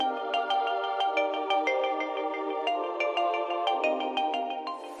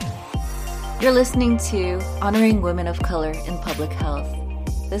You're listening to Honoring Women of Color in Public Health.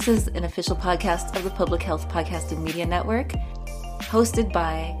 This is an official podcast of the Public Health Podcasting Media Network, hosted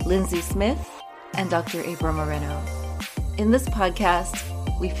by Lindsay Smith and Dr. April Moreno. In this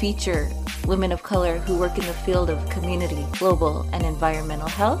podcast, we feature women of color who work in the field of community, global, and environmental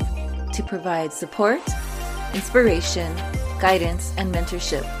health to provide support, inspiration, guidance, and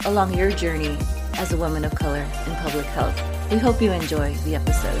mentorship along your journey as a woman of color in public health. We hope you enjoy the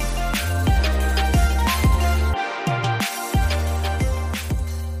episode.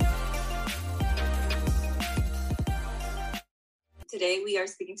 Today, we are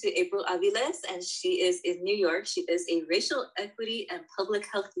speaking to April Aviles, and she is in New York. She is a racial equity and public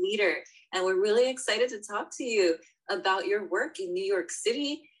health leader. And we're really excited to talk to you about your work in New York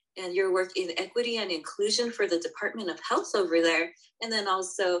City and your work in equity and inclusion for the Department of Health over there. And then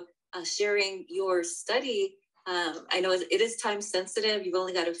also sharing your study. I know it is time sensitive. You've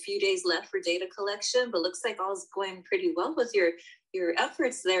only got a few days left for data collection, but looks like all's going pretty well with your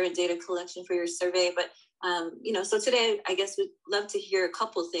efforts there in data collection for your survey. But so today, I guess we'd love to hear a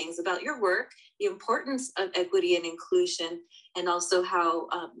couple things about your work, the importance of equity and inclusion, and also how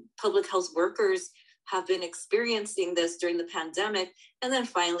public health workers have been experiencing this during the pandemic, and then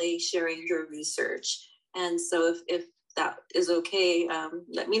finally sharing your research. And so if that is okay,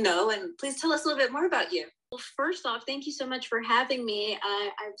 let me know, and please tell us a little bit more about you. Well, first off, thank you so much for having me.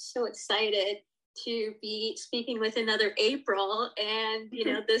 I'm so excited to be speaking with another April, and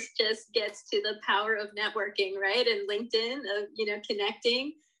this just gets to the power of networking, right? And LinkedIn, of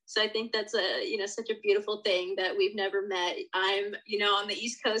connecting. So I think that's such a beautiful thing that we've never met. I'm on the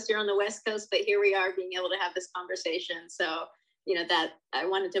East Coast, you're on the West Coast, but here we are being able to have this conversation. So that I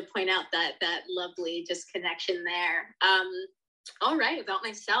wanted to point out that lovely just connection there. All right, about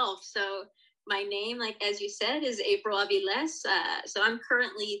myself. So my name, like as you said, is April Aviles. So I'm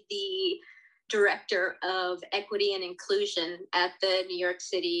currently the Director of Equity and Inclusion at the New York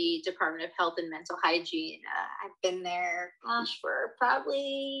City Department of Health and Mental Hygiene. I've been there, for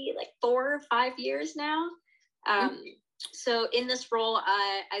probably like 4 or 5 years now. So in this role,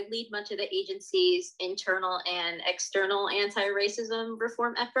 I lead much of the agency's internal and external anti-racism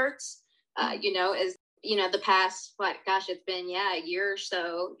reform efforts. As the past, it's been, a year or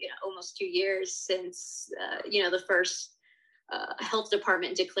so, almost 2 years since, the first health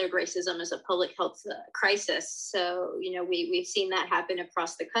department declared racism as a public health crisis. So, we've seen that happen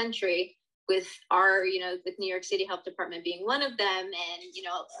across the country with our, with New York City Health Department being one of them. And,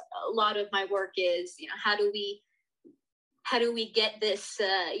 a lot of my work is, how do we get this,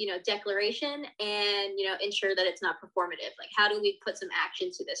 declaration and, ensure that it's not performative? Like, how do we put some action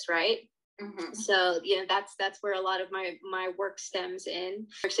to this, right? Mm-hmm. So, that's where a lot of my work stems in. New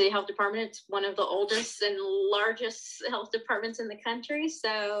York City Health Department, it's one of the oldest and largest health departments in the country.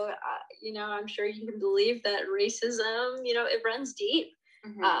 So, I'm sure you can believe that racism, it runs deep.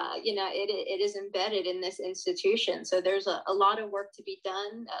 Mm-hmm. It is embedded in this institution. So there's a lot of work to be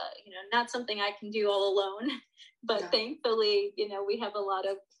done, not something I can do all alone, but thankfully, we have a lot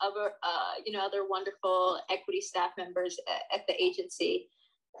of other wonderful equity staff members at the agency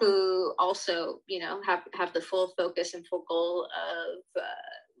who also, have the full focus and full goal of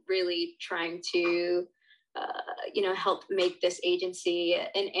really trying to, help make this agency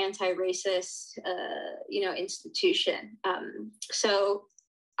an anti-racist, institution. So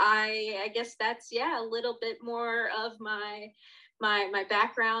I guess that's, a little bit more of my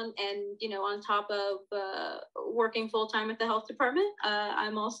background. And, on top of working full-time at the health department,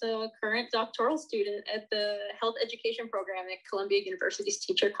 I'm also a current doctoral student at the health education program at Columbia University's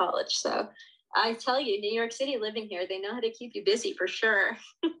Teacher College. So I tell you, New York City, living here, they know how to keep you busy for sure.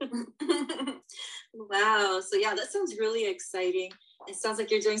 Wow. So that sounds really exciting. It sounds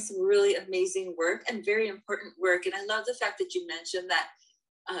like you're doing some really amazing work and very important work. And I love the fact that you mentioned that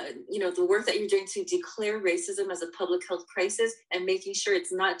the work that you're doing to declare racism as a public health crisis and making sure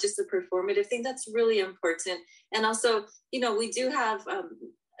it's not just a performative thing. That's really important. And also, we do have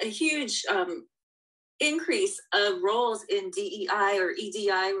a huge increase of roles in DEI or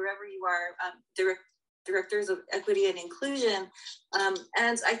EDI, wherever you are, directors of equity and inclusion.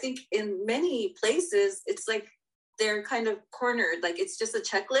 And I think in many places, it's like they're kind of cornered, like it's just a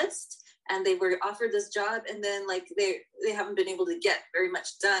checklist. And they were offered this job, and then like they haven't been able to get very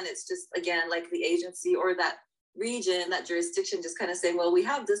much done. It's just, again, like the agency or that region, that jurisdiction just kind of saying, well, we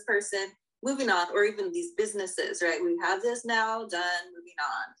have this person, moving on, or even these businesses, right? We have this now, done, moving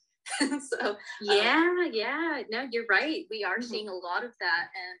on. So no, you're right. We are seeing a lot of that.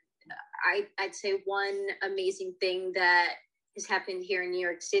 And I'd say one amazing thing that has happened here in New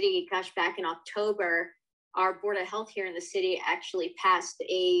York City, back in October, our Board of Health here in the city actually passed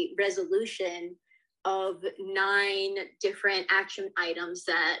a resolution of 9 different action items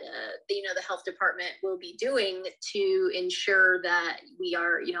that the health department will be doing to ensure that we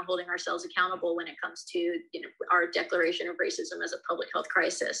are holding ourselves accountable when it comes to our declaration of racism as a public health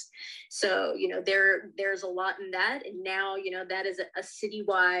crisis. So there's a lot in that, and now that is a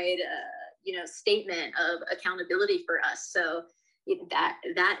citywide statement of accountability for us. So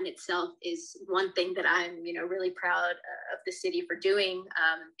that in itself is one thing that I'm really proud of the city for doing,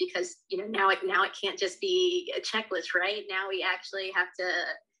 because now it can't just be a checklist, right? Now we actually have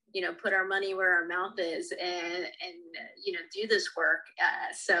to put our money where our mouth is and do this work.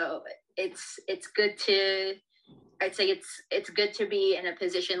 So it's good to, I'd say it's good to be in a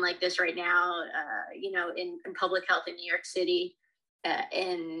position like this right now, in public health in New York City,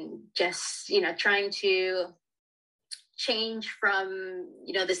 and just trying to change from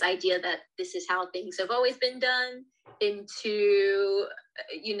this idea that this is how things have always been done into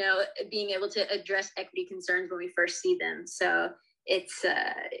being able to address equity concerns when we first see them. So it's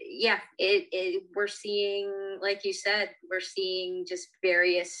we're seeing, like you said, we're seeing just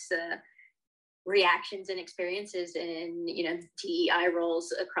various reactions and experiences in DEI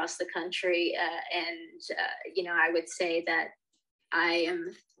roles across the country, and I would say that I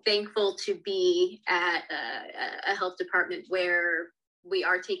am thankful to be at a health department where we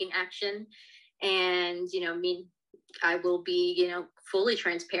are taking action. And I will be fully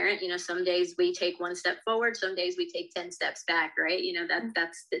transparent. Some days we take one step forward, some days we take 10 steps back, right?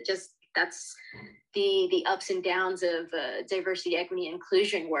 That's the ups and downs of diversity, equity,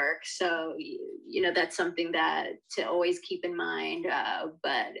 inclusion work. So that's something that to always keep in mind,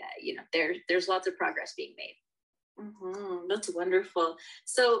 but there's lots of progress being made. Mm-hmm. That's wonderful.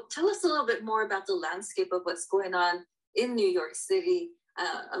 So tell us a little bit more about the landscape of what's going on in New York City.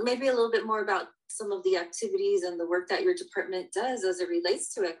 Maybe a little bit more about some of the activities and the work that your department does as it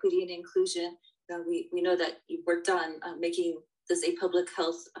relates to equity and inclusion. We know that you worked on making this a public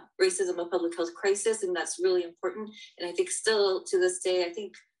health, racism a public health crisis, and that's really important. And I think still to this day, I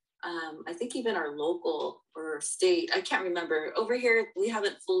think even our local or state, I can't remember, over here, we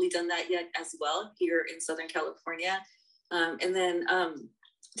haven't fully done that yet as well here in Southern California. And then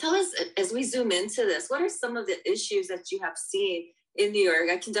tell us, as we zoom into this, what are some of the issues that you have seen in New York?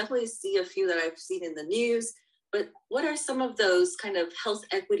 I can definitely see a few that I've seen in the news, but what are some of those kind of health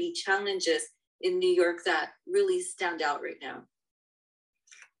equity challenges in New York that really stand out right now?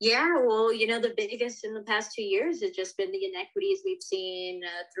 Yeah, well, the biggest in the past 2 years has just been the inequities we've seen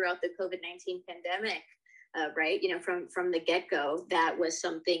throughout the COVID-19 pandemic, right? From the get-go, that was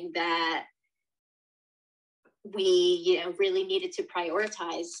something that we, really needed to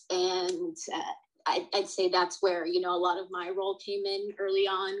prioritize. And I'd say that's where, a lot of my role came in early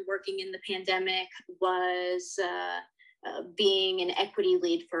on. Working in the pandemic was being an equity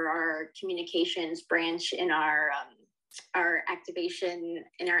lead for our communications branch in our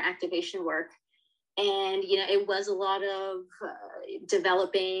activation work. And it was a lot of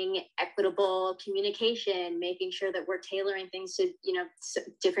developing equitable communication, making sure that we're tailoring things to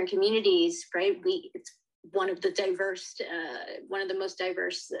different communities, right? It's one of the most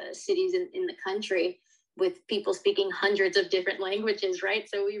diverse cities in the country, with people speaking hundreds of different languages, right?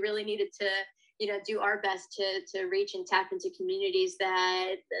 So we really needed to do our best to reach and tap into communities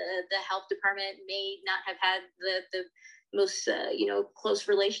that the health department may not have had the most close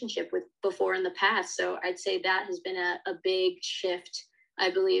relationship with before in the past. So I'd say that has been a big shift,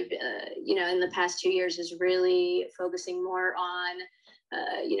 I believe, in the past 2 years, is really focusing more on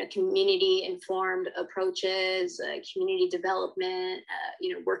community informed approaches, community development,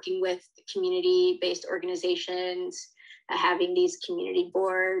 working with community based organizations, having these community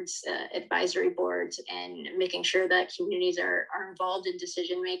boards, advisory boards, and making sure that communities are involved in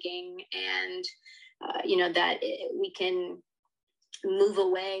decision making, and that we can move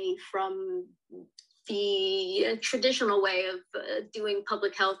away from the traditional way of doing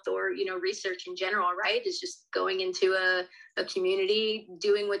public health or research in general, right? Is just going into a community,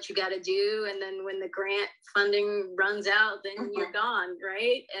 doing what you got to do, and then when the grant funding runs out, then you're gone,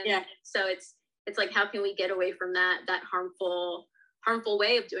 right? And so it's like, how can we get away from that harmful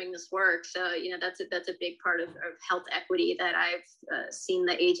way of doing this work? So that's a big part of health equity that I've seen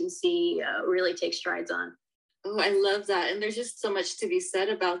the agency really take strides on. Oh, I love that. And there's just so much to be said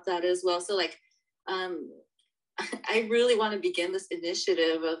about that as well. So I really want to begin this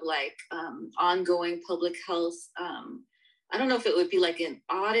initiative of ongoing public health. I don't know if it would be like an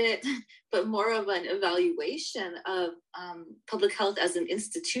audit, but more of an evaluation of public health as an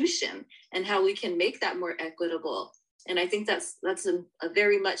institution and how we can make that more equitable. And I think that's a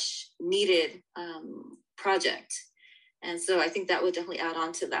very much needed project. And so I think that would definitely add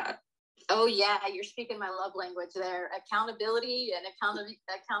on to that. Oh yeah, you're speaking my love language there. Accountability and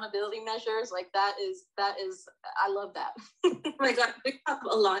accountability measures, like that is I love that. Oh my God, we have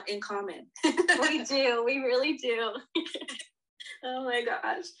a lot in common. We do, we really do. Oh my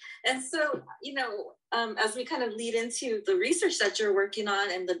gosh. And so, as we kind of lead into the research that you're working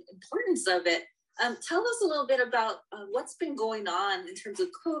on and the importance of it, tell us a little bit about what's been going on in terms of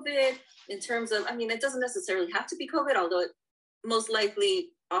COVID, in terms of, it doesn't necessarily have to be COVID, although it most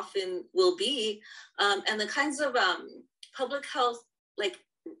likely often will be, and the kinds of public health, like,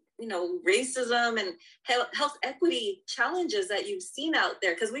 racism and health equity challenges that you've seen out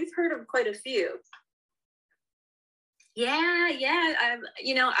there, because we've heard of quite a few. Yeah.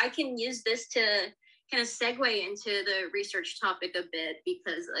 I can use this to kind of segue into the research topic a bit,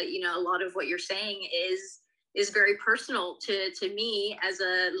 because, a lot of what you're saying is very personal to me as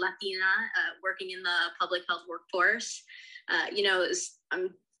a Latina working in the public health workforce.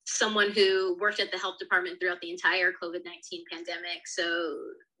 I'm someone who worked at the health department throughout the entire COVID-19 pandemic. So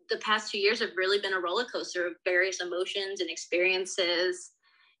the past 2 years have really been a roller coaster of various emotions and experiences.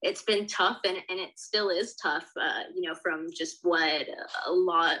 It's been tough, and it still is tough, from just what a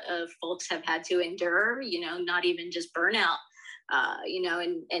lot of folks have had to endure, not even just burnout,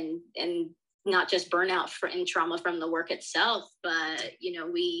 and not just burnout and trauma from the work itself, but,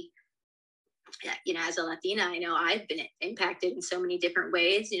 as a Latina, I know I've been impacted in so many different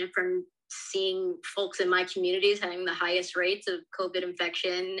ways, from seeing folks in my communities having the highest rates of COVID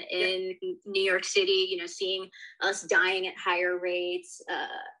infection in New York City, seeing us dying at higher rates,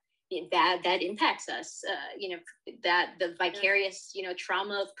 that impacts us, that the vicarious,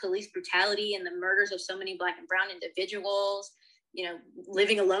 trauma of police brutality and the murders of so many Black and brown individuals,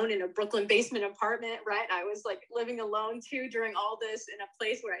 living alone in a Brooklyn basement apartment, right? I was like living alone too during all this in a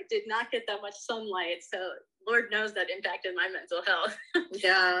place where I did not get that much sunlight. So Lord knows that impacted my mental health.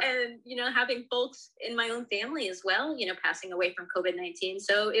 Yeah. And, having folks in my own family as well, passing away from COVID-19.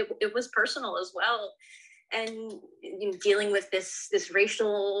 So it was personal as well. And dealing with this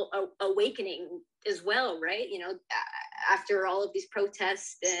racial awakening as well, right? After all of these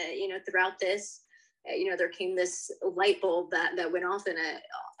protests, throughout this, there came this light bulb that went off in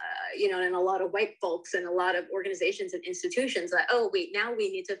a lot of white folks and a lot of organizations and institutions that, oh, wait, now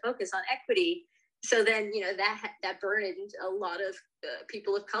we need to focus on equity. So then, that burdened a lot of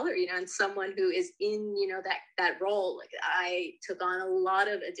people of color, and someone who is in, that role. Like, I took on a lot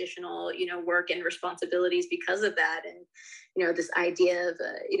of additional, work and responsibilities because of that. And, this idea of,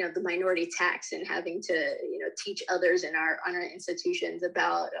 the minority tax and having to, teach others in our institutions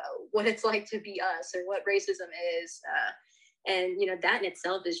about what it's like to be us or what racism is. And, that in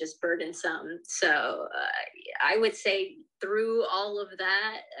itself is just burdensome. So I would say through all of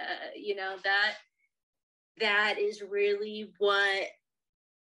that, that is really what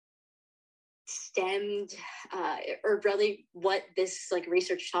stemmed or really what this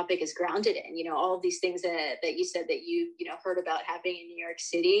research topic is grounded in, all of these things that you said that you heard about happening in New York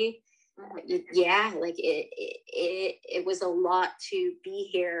City. It was a lot to be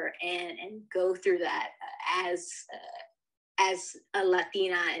here and go through that as a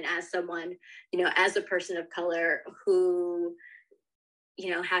Latina and as someone, as a person of color who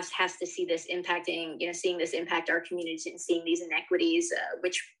has to see this impacting, seeing this impact our communities and seeing these inequities,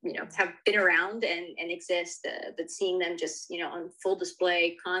 which, have been around and exist, but seeing them just, on full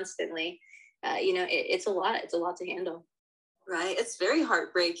display constantly, it's a lot to handle. Right. It's very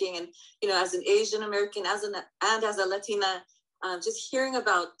heartbreaking. And, as an Asian American, as a Latina, just hearing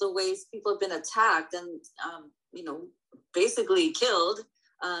about the ways people have been attacked and, basically killed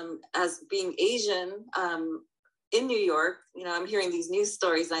as being Asian, in New York, I'm hearing these news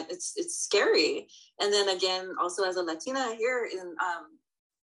stories. It's scary. And then again, also as a Latina here in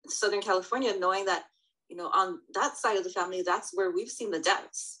Southern California, knowing that, on that side of the family, that's where we've seen the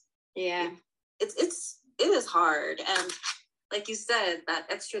deaths. Yeah. It is hard. And like you said, that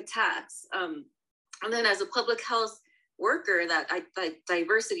extra tax. And then as a public health worker, that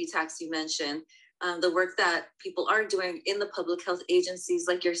diversity tax you mentioned, the work that people are doing in the public health agencies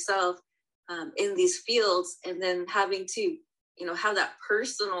like yourself, in these fields, and then having to, have that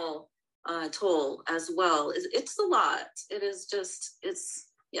personal toll as well. It's a lot. It is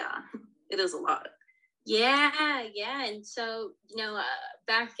a lot. Yeah. And so,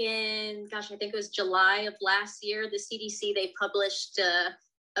 back in, I think it was July of last year, the CDC, they published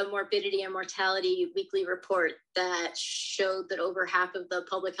a morbidity and mortality weekly report that showed that over half of the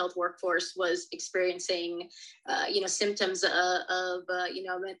public health workforce was experiencing, symptoms of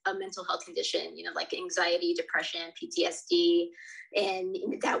a mental health condition, like anxiety, depression, PTSD.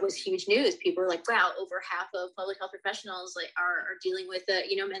 And that was huge news. People were like, wow, over half of public health professionals are dealing with,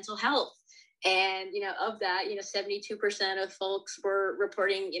 mental health. And, of that, 72% of folks were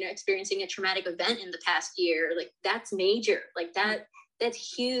reporting, experiencing a traumatic event in the past year. Like, that's major. Like,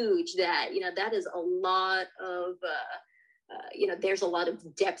 that's huge. That, that is a lot of, there's a lot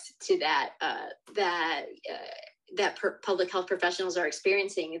of depth to that, public health professionals are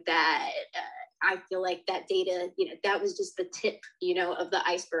experiencing that. I feel like that data, that was just the tip, of the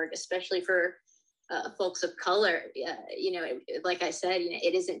iceberg, especially for folks of color. Like I said,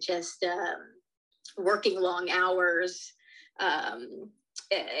 it isn't just working long hours and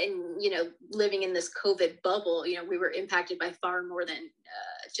living in this COVID bubble. We were impacted by far more than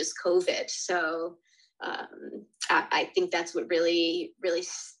just COVID. So I think that's what really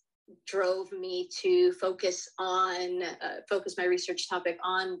drove me to focus my research topic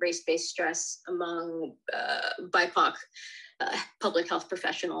on race-based stress among BIPOC public health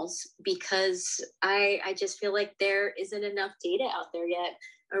professionals, because I just feel like there isn't enough data out there yet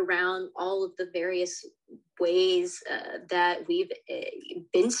around all of the various ways that we've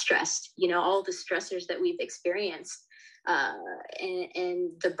been stressed, all the stressors that we've experienced,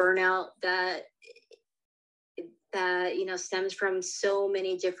 and the burnout that stems from so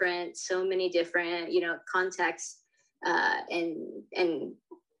many different contexts, and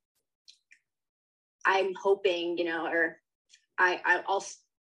I'm hoping, or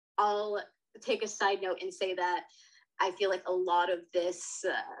I'll take a side note and say that I feel like a lot of this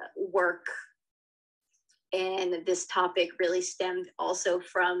work and this topic really stemmed also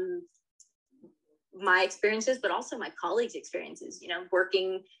from my experiences, but also my colleagues' experiences,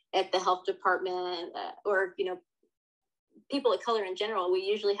 working at the health department, or, people of color in general. We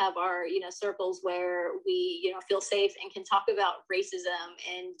usually have our, circles where we, feel safe and can talk about racism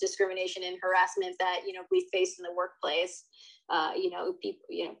and discrimination and harassment that, we face in the workplace.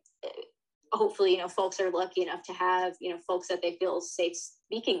 People, hopefully, folks are lucky enough to have, folks that they feel safe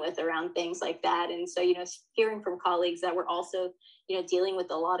speaking with around things like that. And so, hearing from colleagues that we're also, dealing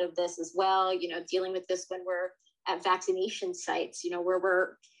with a lot of this as well, dealing with this when we're at vaccination sites, where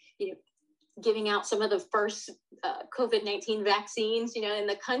we're, giving out some of the first COVID-19 vaccines, in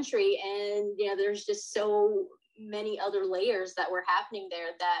the country. And, there's just so many other layers that were happening there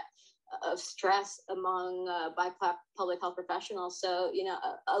of stress among BIPOC public health professionals. So,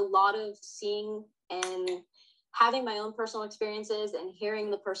 a lot of seeing and having my own personal experiences and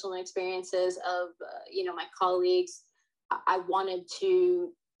hearing the personal experiences of, my colleagues. I wanted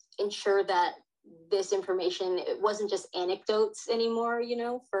to ensure that this information, it wasn't just anecdotes anymore,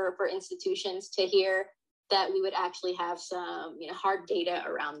 for institutions to hear, that we would actually have some, hard data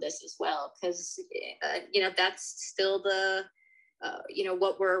around this as well. Because, that's still the,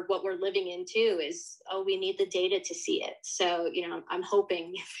 what we're living into is, we need the data to see it. So, I'm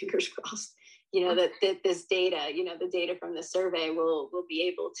hoping, fingers crossed, that this data, the data from the survey will be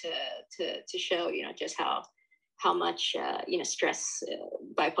able to show, just how much, stress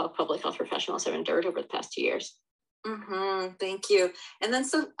BIPOC public health professionals have endured over the past 2 years. Mm-hmm. Thank you. And then,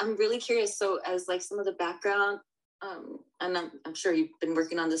 so I'm really curious. So as like some of the background, and I'm sure you've been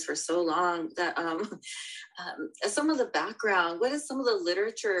working on this for so long, that as some of the background, what is some of the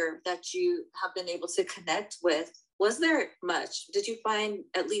literature that you have been able to connect with? Was there much? Did you find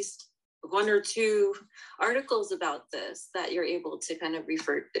at least one or two articles about this that you're able to kind of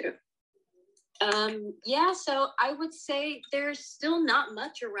refer to? So I would say there's still not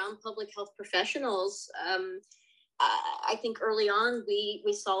much around public health professionals. I think early on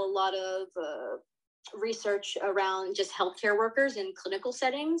we saw a lot of research around just healthcare workers in clinical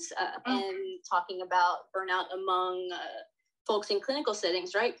settings, and talking about burnout among folks in clinical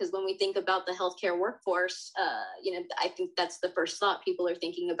settings, right? Because when we think about the healthcare workforce, I think that's the first thought people are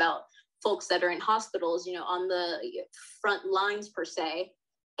thinking about, folks that are in hospitals, on the front lines per se.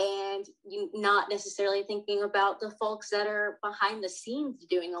 And you not necessarily thinking about the folks that are behind the scenes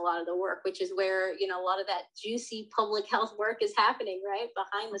doing a lot of the work, which is where, a lot of that juicy public health work is happening, right?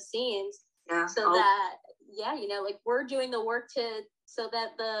 Behind the scenes. Yeah. So that, we're doing the work so that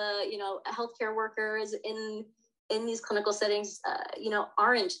the, healthcare workers in these clinical settings,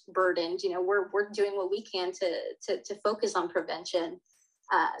 aren't burdened. We're doing what we can to focus on prevention.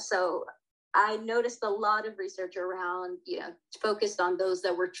 So I noticed a lot of research around, focused on those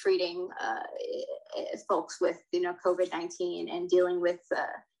that were treating folks with, COVID-19 and dealing with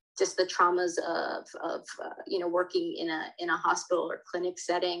just the traumas of working in a hospital or clinic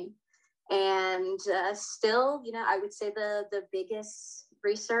setting. And still, I would say the biggest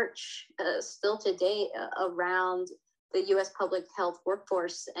research still to date around the U.S. public health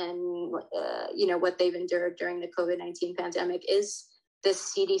workforce and, what they've endured during the COVID-19 pandemic is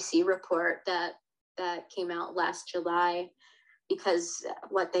this CDC report that came out last July, because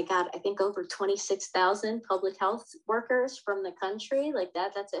they got, I think, over 26,000 public health workers from the country. Like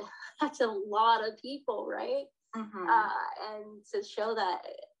that's a lot of people, right? Mm-hmm. And to show that,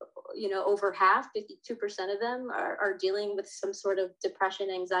 over half, 52% of them are dealing with some sort of depression,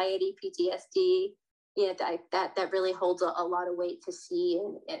 anxiety, PTSD. That really holds a lot of weight to see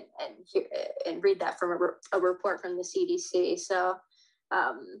and read that from a report from the CDC. So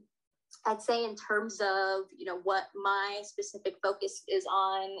I'd say in terms of, what my specific focus is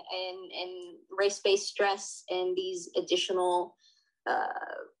on and race-based stress and these additional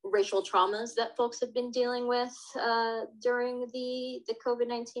racial traumas that folks have been dealing with during the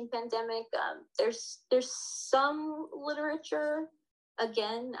COVID-19 pandemic. There's some literature.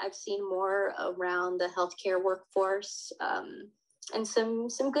 Again, I've seen more around the healthcare workforce and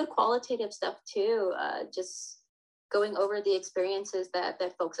some good qualitative stuff too. Just going over the experiences that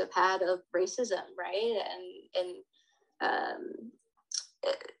folks have had of racism, right? And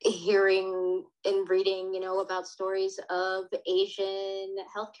hearing and reading, about stories of Asian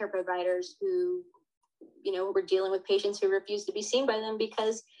healthcare providers who, were dealing with patients who refused to be seen by them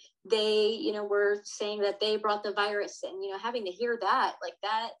because they, were saying that they brought the virus, and, having to hear that, like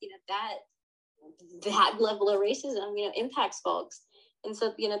that, that level of racism, impacts folks. And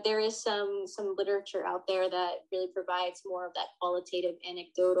so, there is some literature out there that really provides more of that qualitative,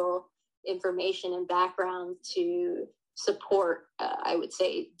 anecdotal information and background to support, I would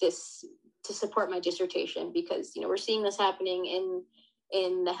say, to support my dissertation, because, we're seeing this happening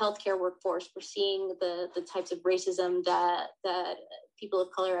in the healthcare workforce. We're seeing the types of racism that people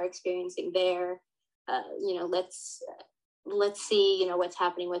of color are experiencing there. Let's see, what's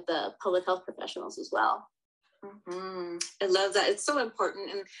happening with the public health professionals as well. Mm-hmm. I love that. It's so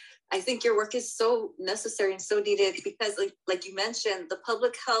important. And I think your work is so necessary and so needed because like you mentioned, the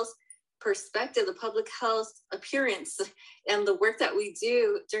public health perspective, the public health appearance, and the work that we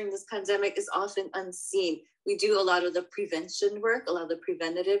do during this pandemic is often unseen. We do a lot of the prevention work, a lot of the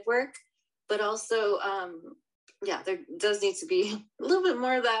preventative work, but also, there does need to be a little bit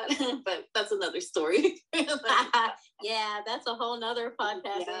more of that, but that's another story. Yeah, that's a whole nother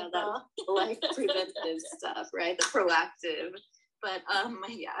podcast. Yeah, that, like preventative stuff, right? The proactive. But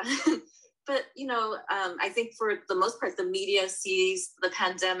But I think for the most part, the media sees the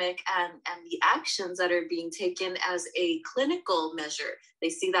pandemic and the actions that are being taken as a clinical measure. They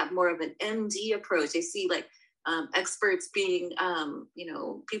see that more of an MD approach. They see like experts being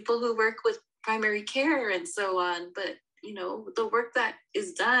people who work with primary care and so on. But the work that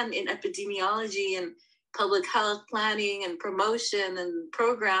is done in epidemiology and public health planning and promotion and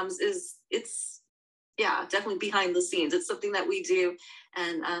programs it's definitely behind the scenes. It's something that we do.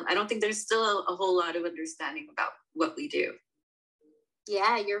 And I don't think there's still a whole lot of understanding about what we do.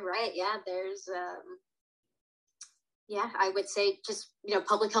 Yeah, you're right. Yeah, there's, I would say just,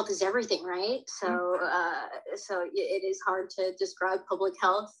 public health is everything, right? So, so it is hard to describe public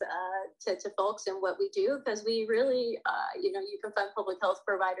health to folks and what we do, because we really, you can find public health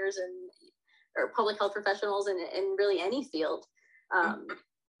providers or public health professionals in really any field.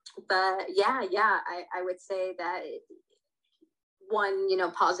 But I would say that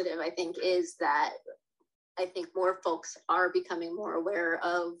one, positive, I think, is that I think more folks are becoming more aware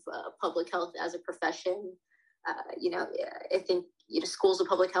of public health as a profession. I think, schools of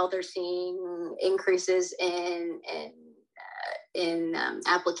public health are seeing increases in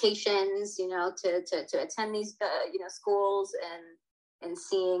applications, to attend these, schools, and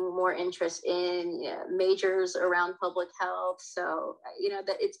seeing more interest in majors around public health. So,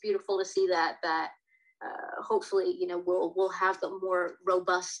 that it's beautiful to see that hopefully, we'll have a more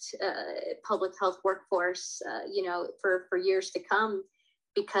robust public health workforce, for years to come,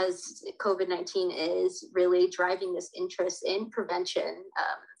 because COVID-19 is really driving this interest in prevention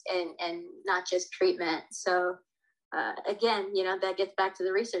and not just treatment. So again, that gets back to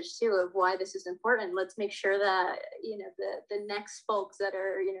the research too of why this is important. Let's make sure that, the next folks that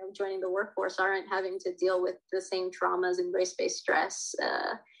are, joining the workforce aren't having to deal with the same traumas and race-based stress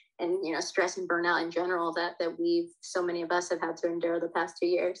and, stress and burnout in general that so many of us have had to endure the past 2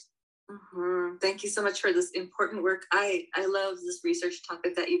 years. Mm-hmm. Thank you so much for this important work. I love this research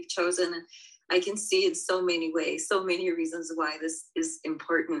topic that you've chosen, and I can see in so many ways, so many reasons why this is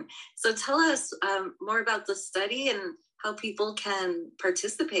important. So tell us more about the study and how people can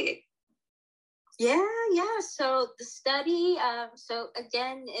participate? Yeah. So the study, so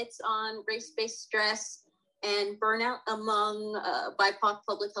again, it's on race-based stress and burnout among BIPOC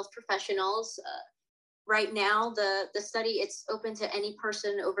public health professionals. Right now, the study, it's open to any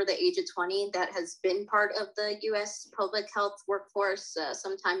person over the age of 20 that has been part of the U.S. public health workforce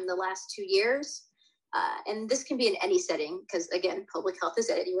sometime in the last 2 years. And this can be in any setting because, again, public health is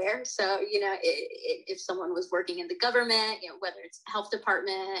anywhere. So, if someone was working in the government, whether it's health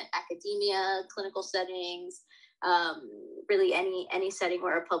department, academia, clinical settings, really any setting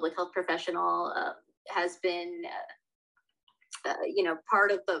where a public health professional has been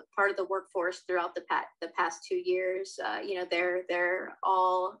part of the workforce throughout the past 2 years, they're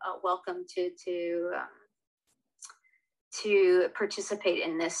all welcome to participate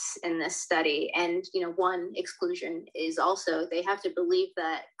in this study. And one exclusion is also they have to believe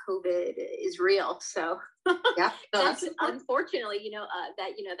that COVID is real. So yeah, that's unfortunately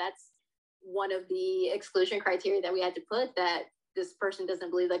that's one of the exclusion criteria that we had to put, that this person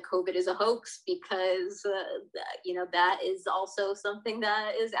doesn't believe that COVID is a hoax, because that is also something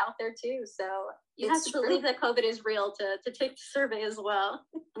that is out there too. So you have to believe that COVID is real to take the survey as well.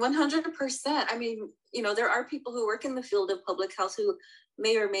 100%. I mean, there are people who work in the field of public health who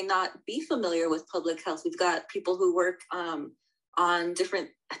may or may not be familiar with public health. We've got people who work on different,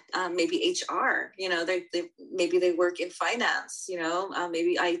 maybe HR, maybe they work in finance,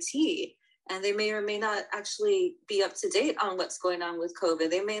 maybe IT. And they may or may not actually be up to date on what's going on with COVID.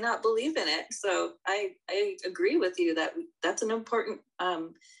 They may not believe in it. So I agree with you that that's an important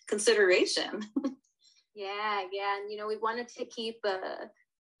consideration. Yeah. And, we wanted to keep the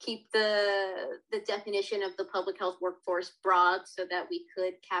definition of the public health workforce broad so that we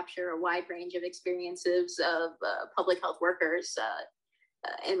could capture a wide range of experiences of public health workers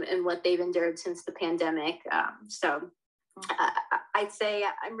and what they've endured since the pandemic. I'd say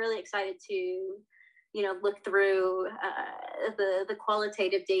I'm really excited to, look through the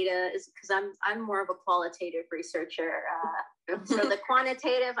qualitative data, is because I'm more of a qualitative researcher. So the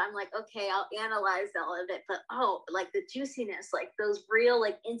quantitative, I'm like, okay, I'll analyze all of it, but like the juiciness, like those real,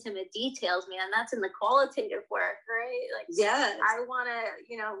 like intimate details, man, that's in the qualitative work, right? Like, yes, I want to,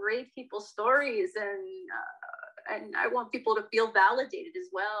 read people's stories, and I want people to feel validated as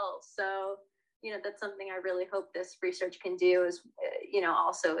well. So that's something I really hope this research can do, is,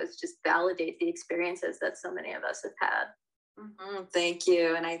 also is just validate the experiences that so many of us have had. Mm-hmm. Thank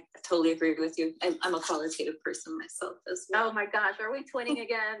you. And I totally agree with you. I'm a qualitative person myself as well. Oh my gosh, are we twinning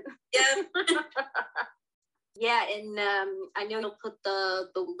again? Yeah. Yeah, and I know you'll put the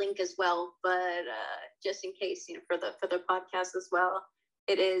link as well, but just in case, for the podcast as well,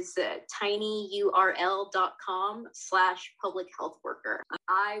 it is tinyurl.com/public health worker.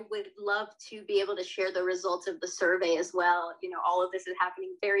 I would love to be able to share the results of the survey as well. All of this is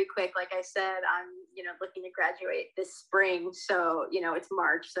happening very quick. Like I said, I'm, looking to graduate this spring. So, it's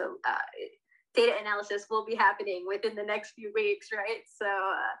March. So data analysis will be happening within the next few weeks, right? So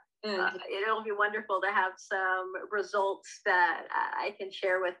it'll be wonderful to have some results that I can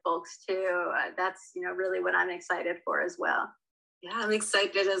share with folks too. That's, really what I'm excited for as well. Yeah, I'm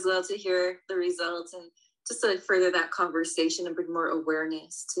excited as well to hear the results and just to further that conversation and bring more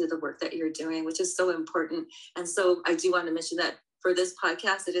awareness to the work that you're doing, which is so important. And so I do want to mention that for this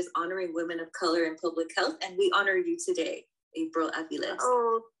podcast, it is honoring women of color in public health, and we honor you today, April Aviles.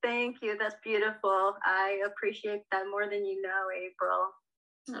 Oh, thank you. That's beautiful. I appreciate that more than you know, April.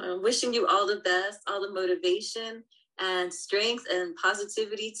 Wishing you all the best, all the motivation and strength and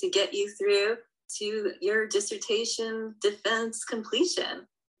positivity to get you through to your dissertation defense completion.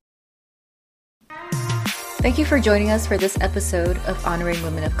 Thank you for joining us for this episode of Honoring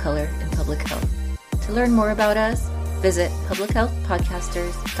Women of Color in Public Health. To learn more about us, visit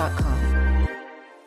publichealthpodcasters.com.